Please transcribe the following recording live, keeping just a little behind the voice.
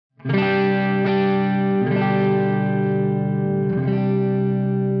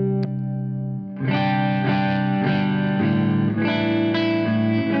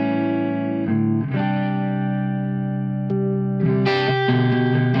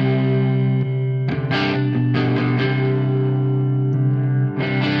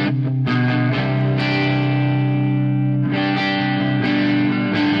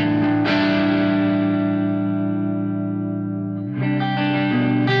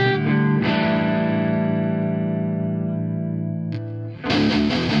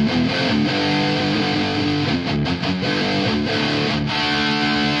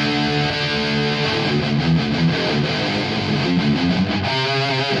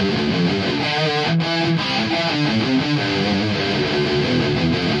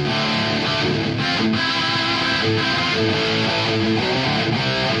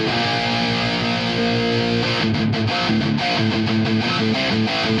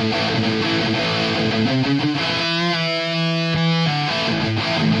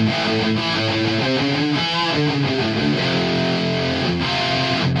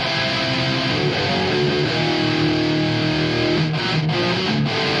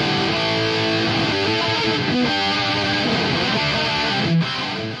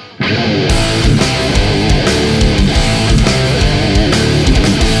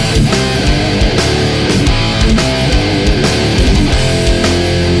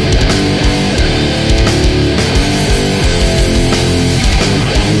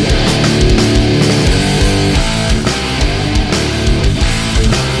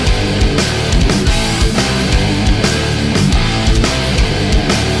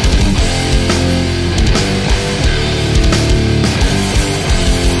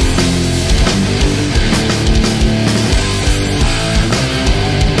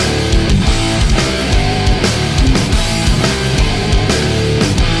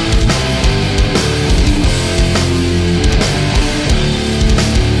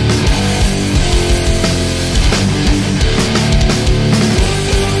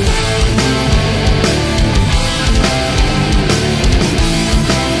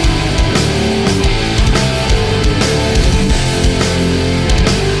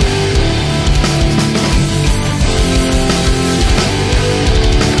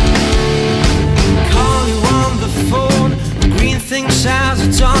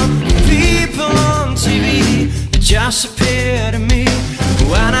just appear to me.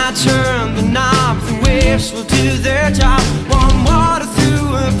 When I turn the knob, the waves will do their job. Warm water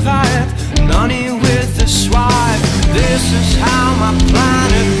through a pipe, money with a swipe. This is how my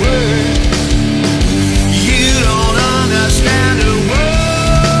planet works. You don't understand the world.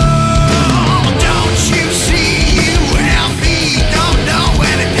 Don't you see, you and me don't know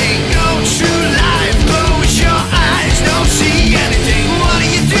anything. No true life, close your eyes, don't see anything. What do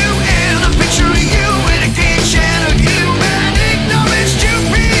you do? And a picture of you in a cage and of human ignorance,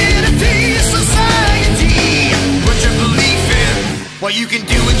 stupidity, society. Put your belief in what you can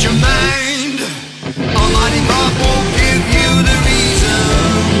do with your mind. Almighty God won't give you the reason.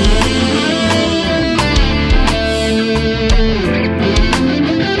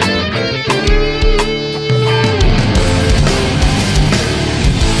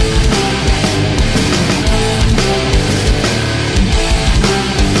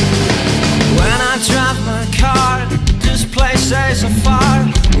 When I drive my car, this place says a fire.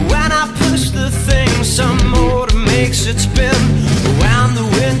 When I push the thing, some motor makes it spin. When the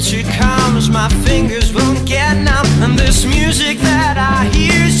winter comes, my fingers won't get numb, and this music that I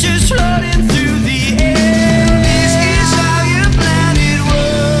hear is just floating through the air. This is how your planet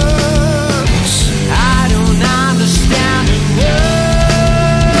works. I don't understand a word.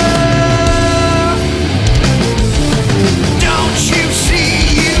 Don't you see,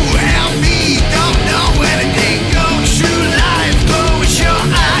 you and me don't know anything. Go through life, close your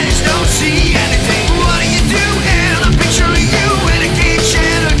eyes, don't see anything. What do you do? And a picture of you in a cage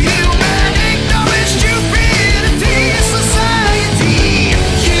and of human ignorance, stupidity, society.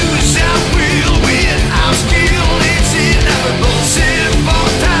 Use our will without skill, it's inevitable. Simple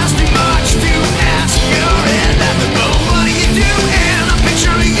task, too much to ask, you're inevitable. What do you do? And a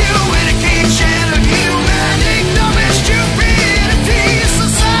picture of you in a cage and of human ignorance, stupidity,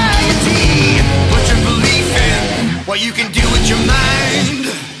 society. Put your belief in what you can do with your mind.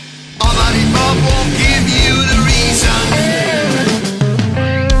 Almighty Bob won't give you the reason.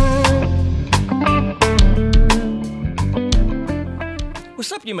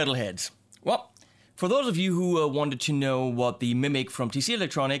 What's up, you metalheads? Well, for those of you who wanted to know what the Mimiq from TC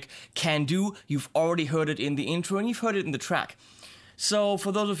Electronic can do, you've already heard it in the intro and you've heard it in the track. So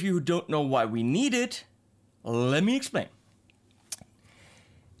for those of you who don't know why we need it, let me explain.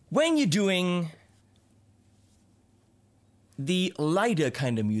 When you're doing the lighter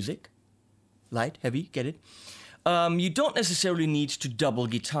kind of music, light, heavy, get it? You don't necessarily need to double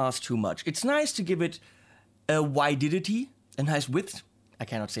guitars too much. It's nice to give it a wididity, a nice width. I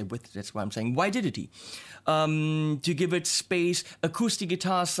cannot say width, that's why I'm saying wididity. To give it space. Acoustic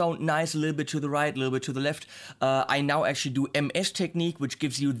guitars sound nice, a little bit to the right, a little bit to the left. I now actually do MS technique, which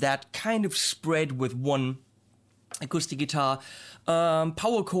gives you that kind of spread with one acoustic guitar.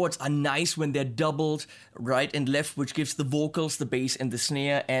 Power chords are nice when they're doubled right and left, which gives the vocals, the bass and the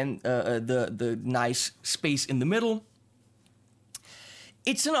snare, and the nice space in the middle.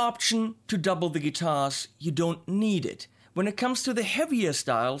 It's an option to double the guitars. You don't need it. When it comes to the heavier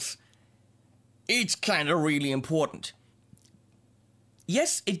styles, it's kind of really important.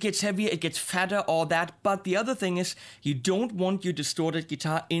 Yes, it gets heavier, it gets fatter, all that, but the other thing is you don't want your distorted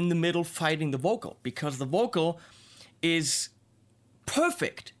guitar in the middle fighting the vocal, because the vocal is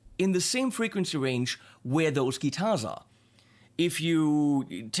perfect in the same frequency range where those guitars are. If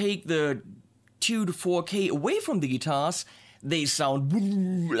you take the 2 to 4K away from the guitars, they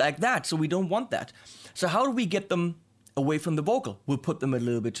sound like that, so we don't want that. So how do we get them away from the vocal? We'll put them a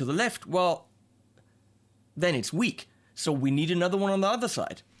little bit to the left. Well, then it's weak. So we need another one on the other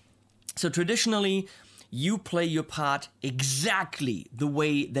side. So traditionally, you play your part exactly the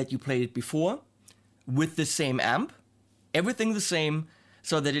way that you played it before, with the same amp, everything the same,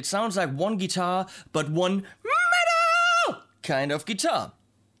 so that it sounds like one guitar, but one metal kind of guitar.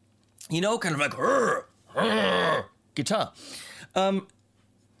 You know, kind of like guitar.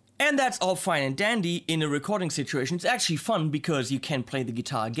 And that's all fine and dandy in a recording situation. It's actually fun because you can play the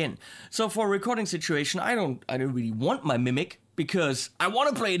guitar again. So for a recording situation, I don't really want my Mimiq because I want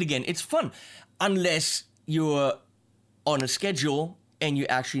to play it again. It's fun. Unless you're on a schedule and you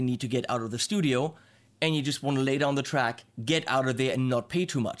actually need to get out of the studio and you just want to lay down the track, get out of there and not pay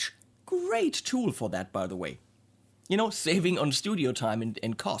too much. Great tool for that, by the way. You know, saving on studio time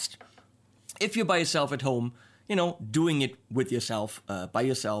and cost. If you're by yourself at home, you know, doing it with yourself, by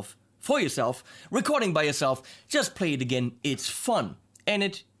yourself, for yourself, recording by yourself, just play it again. It's fun. And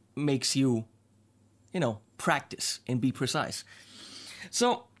it makes you, you know, practice and be precise.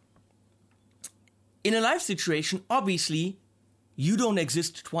 So, in a live situation, obviously, you don't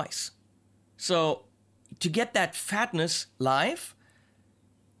exist twice. So, to get that fatness live,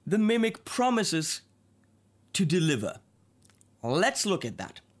 the Mimiq promises to deliver. Let's look at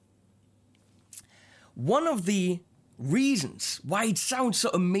that. One of the reasons why it sounds so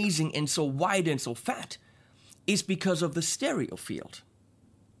amazing and so wide and so fat is because of the stereo field.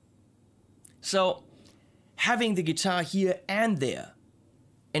 So, having the guitar here and there,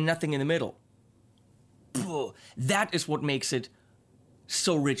 and nothing in the middle, that is what makes it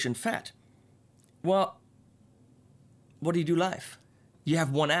so rich and fat. Well, what do you do live? You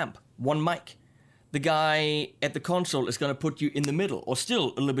have one amp, one mic. The guy at the console is going to put you in the middle, or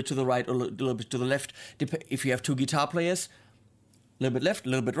still a little bit to the right, or a little bit to the left. If you have two guitar players, a little bit left, a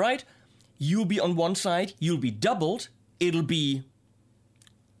little bit right, you'll be on one side, you'll be doubled, it'll be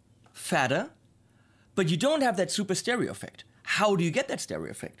fatter, but you don't have that super stereo effect. How do you get that stereo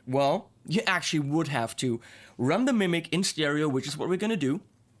effect? Well, you actually would have to run the Mimiq in stereo, which is what we're going to do,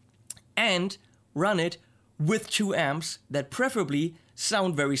 and run it with two amps that preferably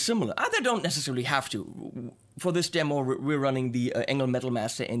sound very similar. They don't necessarily have to. For this demo, we're running the Engl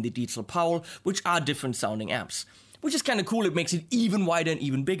MetalMaster and the Diesel Powell, which are different sounding amps, which is kind of cool. It makes it even wider and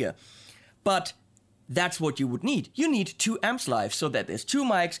even bigger. But that's what you would need. You need two amps live so that there's two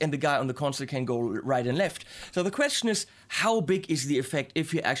mics and the guy on the console can go right and left. So the question is, how big is the effect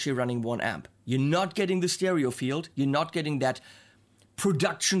if you're actually running one amp? You're not getting the stereo field. You're not getting that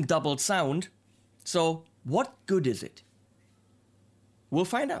production doubled sound. So what good is it? We'll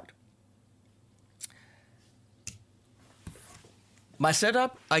find out. My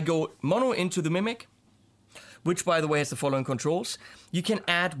setup, I go mono into the Mimiq, which by the way has the following controls. You can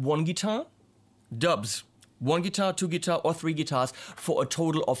add one guitar, dubs, one guitar, two guitar, or three guitars for a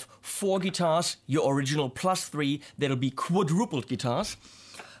total of 4 guitars, your original plus 3, that'll be quadrupled guitars.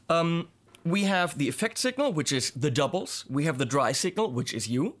 We have the effect signal, which is the doubles. We have the dry signal, which is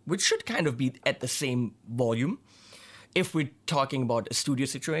you, which should kind of be at the same volume if we're talking about a studio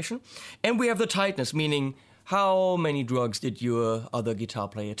situation. And we have the tightness, meaning how many drugs did your other guitar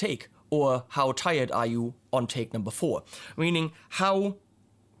player take? Or how tired are you on take number 4? Meaning how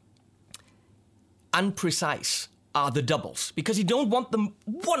unprecise are the doubles, because you don't want them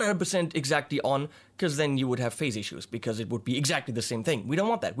 100% exactly on, because then you would have phase issues, because it would be exactly the same thing. We don't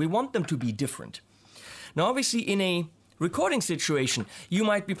want that. We want them to be different. Now, obviously, in a recording situation, you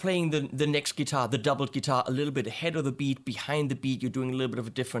might be playing the next guitar, the doubled guitar, a little bit ahead of the beat, behind the beat. You're doing a little bit of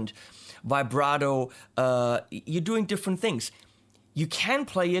a different vibrato. You're doing different things. You can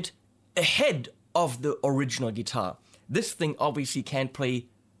play it ahead of the original guitar. This thing obviously can't play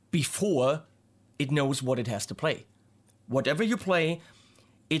before it knows what it has to play. Whatever you play,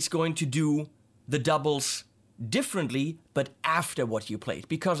 it's going to do the doubles differently, but after what you played,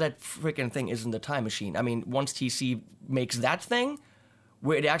 because that freaking thing isn't a time machine. I mean, once TC makes that thing,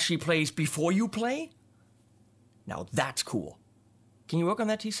 where it actually plays before you play, now that's cool. Can you work on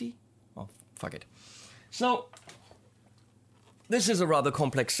that, TC? Oh, fuck it. So, this is a rather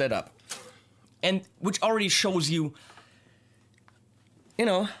complex setup, and which already shows you, you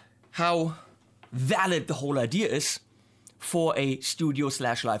know, how valid the whole idea is for a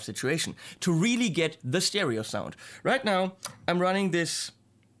studio/live situation, to really get the stereo sound. Right now, I'm running this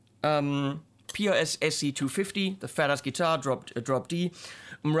PRS SC250, the fattest guitar, drop D.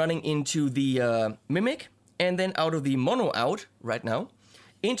 I'm running into the Mimiq, and then out of the mono out, right now,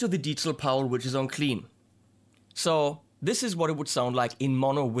 into the digital power, which is on clean. So this is what it would sound like in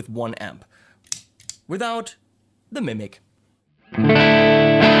mono with 1 amp, without the Mimiq.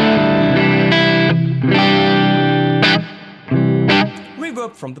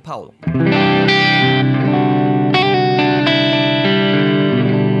 Reverb from the Powell.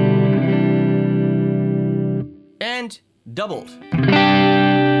 And doubled.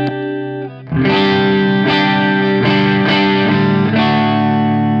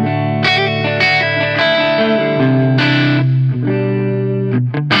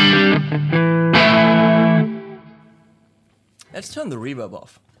 Let's turn the reverb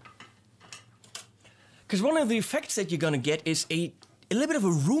off. Because one of the effects that you're gonna get is a little bit of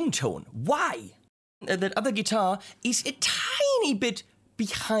a room tone. Why? That other guitar is a tiny bit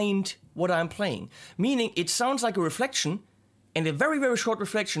behind what I'm playing. Meaning it sounds like a reflection, and a very, very short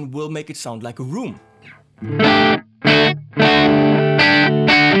reflection will make it sound like a room.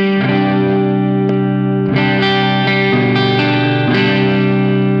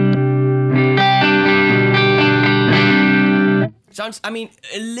 Sounds, I mean,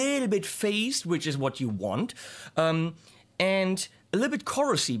 a little bit phased, which is what you want, and a little bit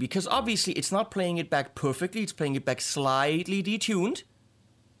chorusy, because obviously it's not playing it back perfectly, it's playing it back slightly detuned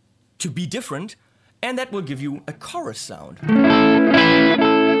to be different, and that will give you a chorus sound.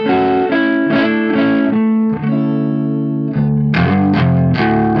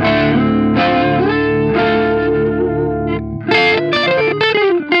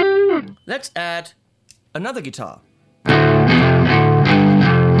 Let's add another guitar.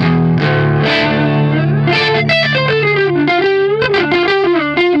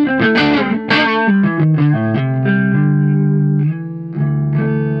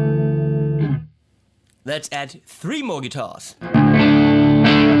 Let's add 3 more guitars.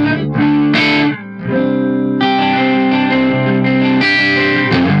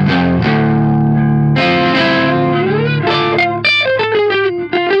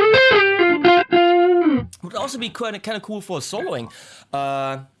 Would also be kind of cool for soloing.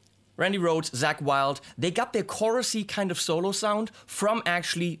 Randy Rhoads, Zakk Wylde, they got their chorusy kind of solo sound from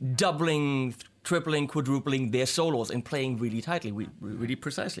actually doubling, tripling, quadrupling their solos and playing really tightly, really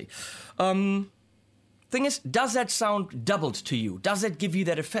precisely. Thing is, does that sound doubled to you? Does that give you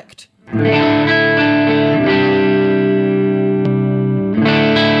that effect?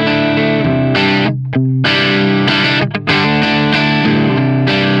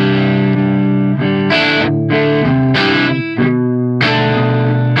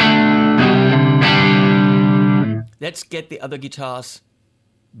 Let's get the other guitars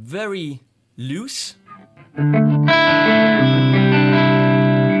very loose.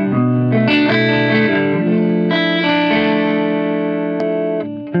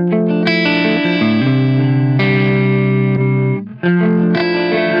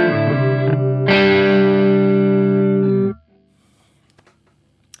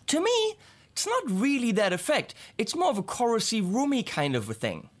 To me, it's not really that effect. It's more of a chorusy, roomy kind of a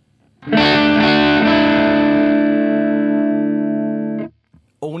thing.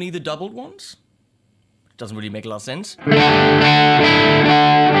 Only the doubled ones? Doesn't really make a lot of sense.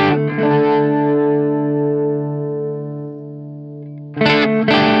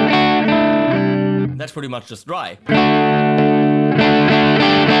 That's pretty much just dry.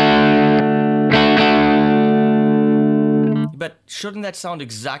 But shouldn't that sound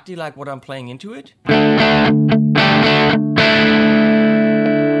exactly like what I'm playing into it?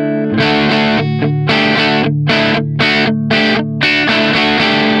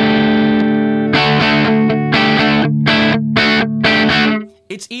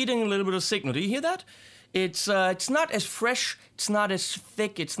 It's eating a little bit of signal. Do you hear that? It's not as fresh, it's not as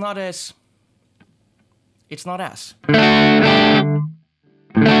thick, it's not as... It's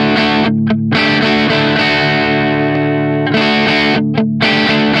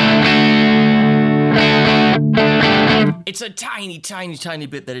a tiny, tiny, tiny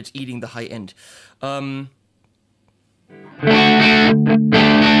bit that it's eating the high end.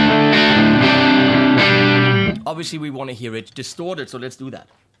 Obviously, we want to hear it distorted, so let's do that.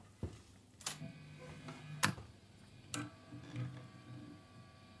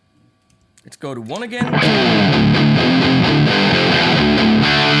 Let's go to 1 again.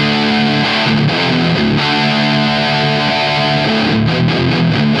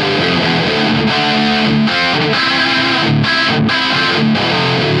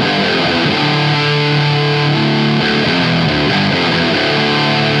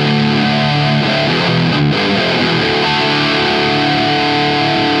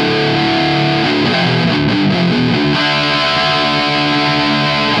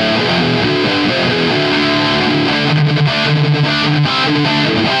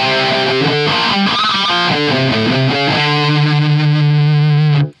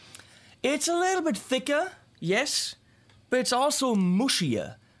 bit thicker, yes, but it's also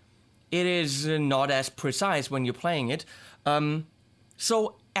mushier. It is not as precise when you're playing it.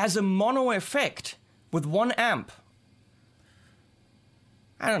 So as a mono effect with 1 amp,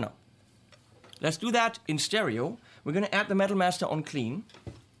 I don't know. Let's do that in stereo. We're gonna add the MetalMaster on clean,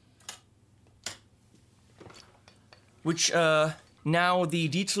 which now the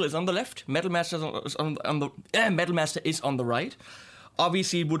Diesel is on the left, MetalMaster is on the right.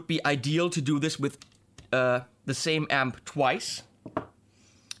 Obviously, it would be ideal to do this with the same amp twice.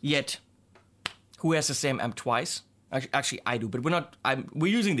 Yet, who has the same amp twice? Actually, I do, but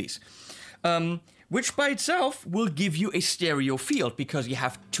we're using these. Which by itself will give you a stereo field because you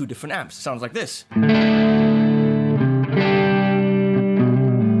have 2 different amps. Sounds like this.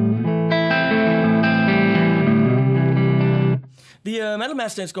 The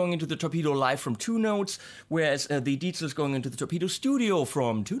MetalMaster is going into the Torpedo Live from 2 notes, whereas the Diesel is going into the Torpedo Studio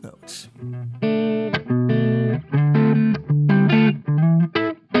from 2 notes.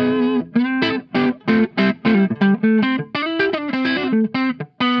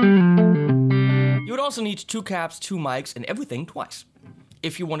 You would also need 2 caps, 2 mics, and everything twice,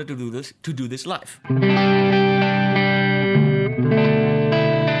 if you wanted to do this live.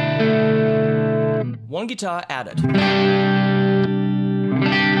 One guitar added.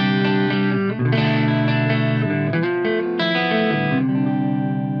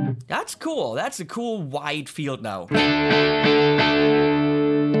 That's cool. That's a cool wide field now.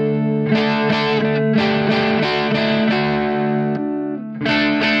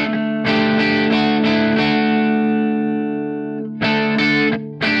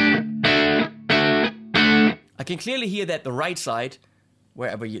 I can clearly hear that the right side,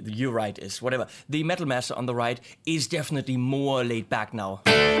 wherever your right is, whatever, the MetalMaster on the right is definitely more laid back now.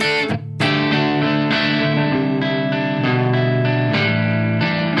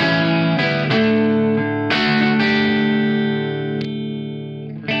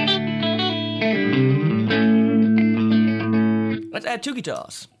 Let's add 2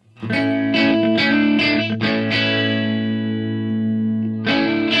 guitars.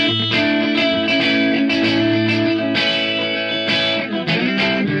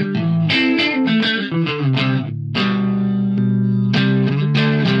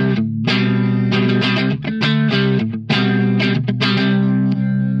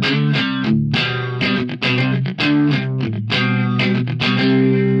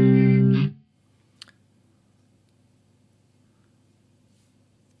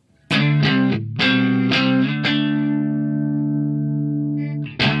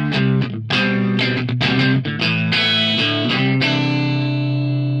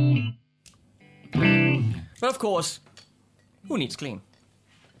 But of course, who needs clean?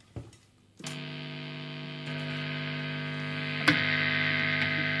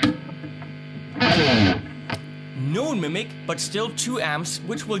 No Mimiq, but still 2 amps,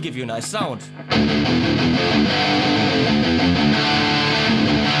 which will give you a nice sound.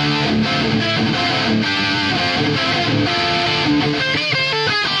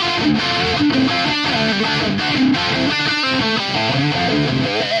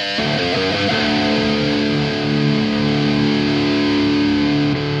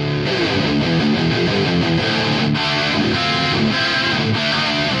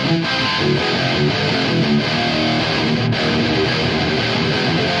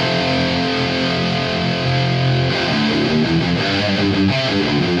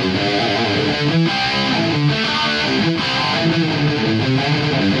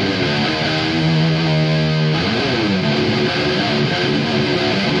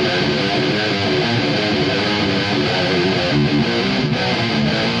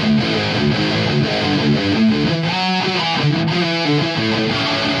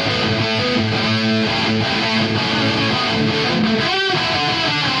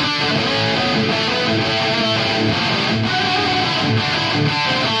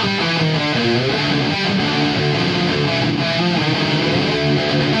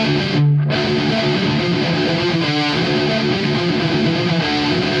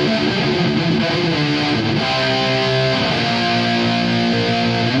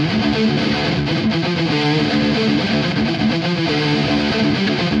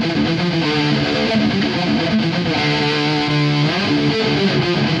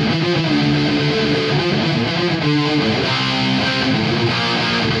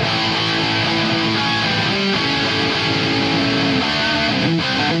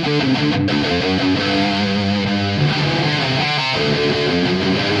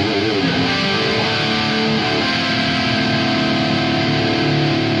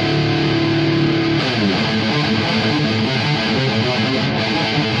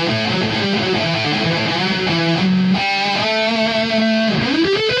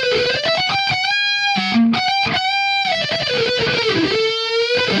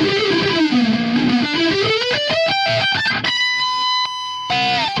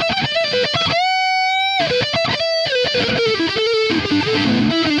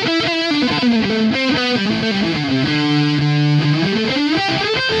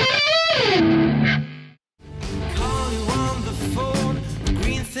 Call you on the phone, the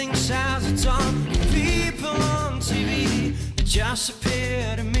green thing sounds it's on. People on TV just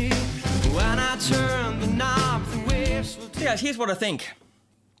appear to me when I turn the knob. The waves will So guys, here's what I think.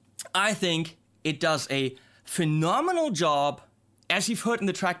 I think it does a phenomenal job, as you've heard in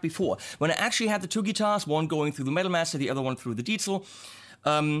the track before. When I actually had the two guitars, one going through the MetalMaster, the other one through the Diesel,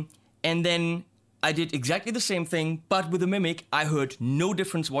 and then I did exactly the same thing, but with the Mimiq, I heard no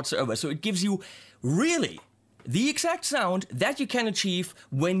difference whatsoever. So it gives you really the exact sound that you can achieve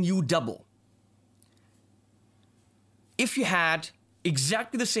when you double. If you had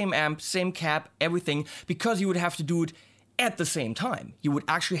exactly the same amp, same cab, everything, because you would have to do it at the same time. You would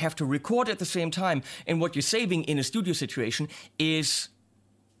actually have to record at the same time, and what you're saving in a studio situation is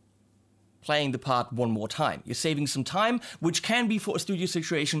playing the part one more time. You're saving some time, which can be for a studio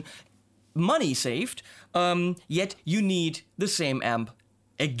situation money saved, yet you need the same amp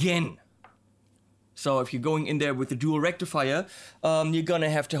again. So if you're going in there with the dual rectifier, you're gonna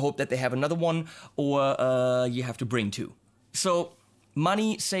have to hope that they have another one, or you have to bring two. So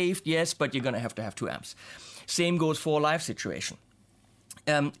money saved, yes, but you're gonna have to have two amps. Same goes for a live situation.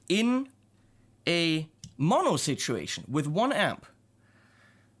 In a mono situation with one amp,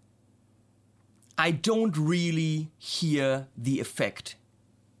 I don't really hear the effect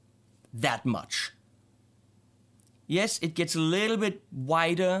that much. Yes, it gets a little bit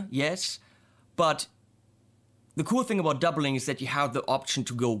wider, yes, but the cool thing about doubling is that you have the option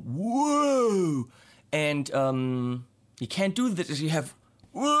to go whoa, and you can't do this as you have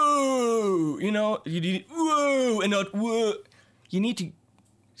whoa, you know, you need whoa and not whoa. You need to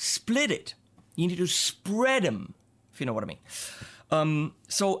split it. You need to spread them, if you know what I mean.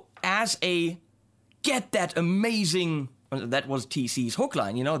 So as a get that amazing, that was TC's hook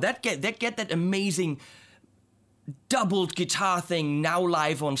line, you know, get that amazing doubled guitar thing now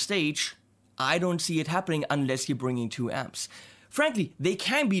live on stage, I don't see it happening unless you're bringing two amps. Frankly, they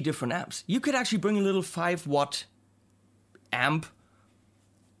can be different amps. You could actually bring a little 5-watt amp,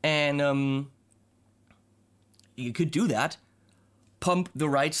 and you could do that. Pump the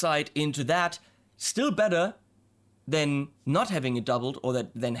right side into that. Still better than not having it doubled, or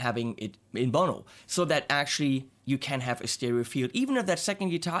than having it in mono, so that actually you can have a stereo field. Even if that second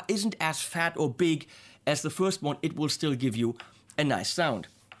guitar isn't as fat or big as the first one, it will still give you a nice sound.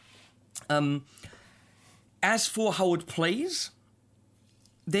 As for how it plays,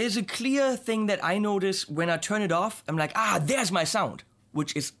 there's a clear thing that I notice when I turn it off. I'm like, there's my sound,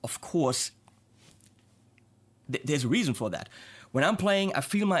 which is, of course, there's a reason for that. When I'm playing, I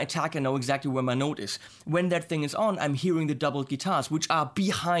feel my attack and know exactly where my note is. When that thing is on, I'm hearing the doubled guitars, which are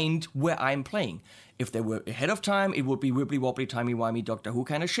behind where I'm playing. If they were ahead of time, it would be wibbly wobbly, timey-wimey, Doctor Who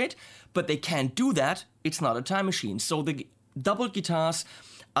kind of shit. But they can't do that. It's not a time machine. So the doubled guitars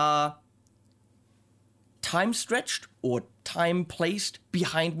are time stretched or time placed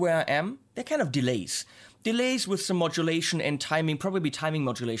behind where I am. They're kind of delays. Delays with some modulation and timing, probably timing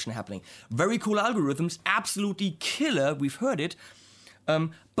modulation happening. Very cool algorithms, absolutely killer, we've heard it.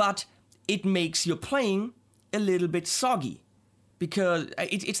 But it makes your playing a little bit soggy. Because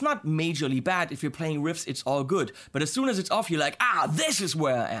it's not majorly bad. If you're playing riffs, it's all good. But as soon as it's off, you're like, this is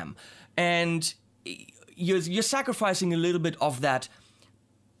where I am. And you're sacrificing a little bit of that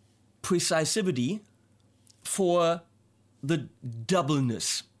precisivity for the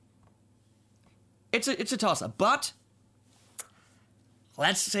doubleness. It's a toss-up, but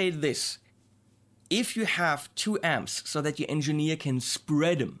let's say this. If you have two amps so that your engineer can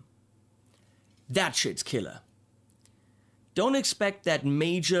spread them, that shit's killer. Don't expect that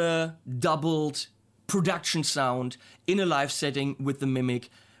major doubled production sound in a live setting with the Mimiq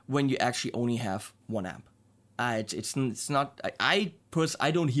when you actually only have one amp. It's not, I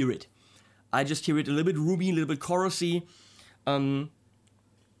don't hear it. I just hear it a little bit roomy, a little bit chorusy.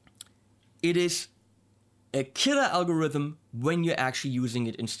 It is a killer algorithm when you're actually using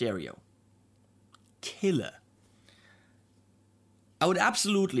it in stereo. Killer. I would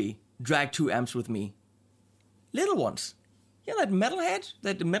absolutely drag two amps with me. Little ones. You know that Metalhead,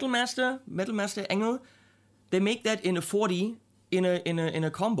 that the MetalMaster Engl, they make that in a 40 in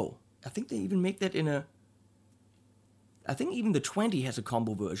a combo. I think they even make that in a, I think even the 20 has a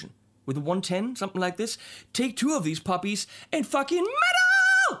combo version. With the 110, something like this. Take two of these puppies and fucking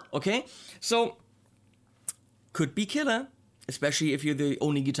metal! Okay? So, could be killer. Especially if you're the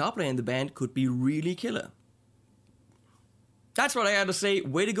only guitar player in the band, could be really killer. That's what I had to say.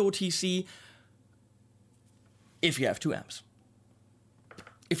 Way to go, TC. If you have two amps.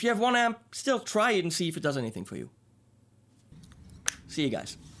 If you have one amp, still try it and see if it does anything for you. See you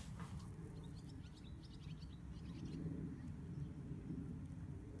guys.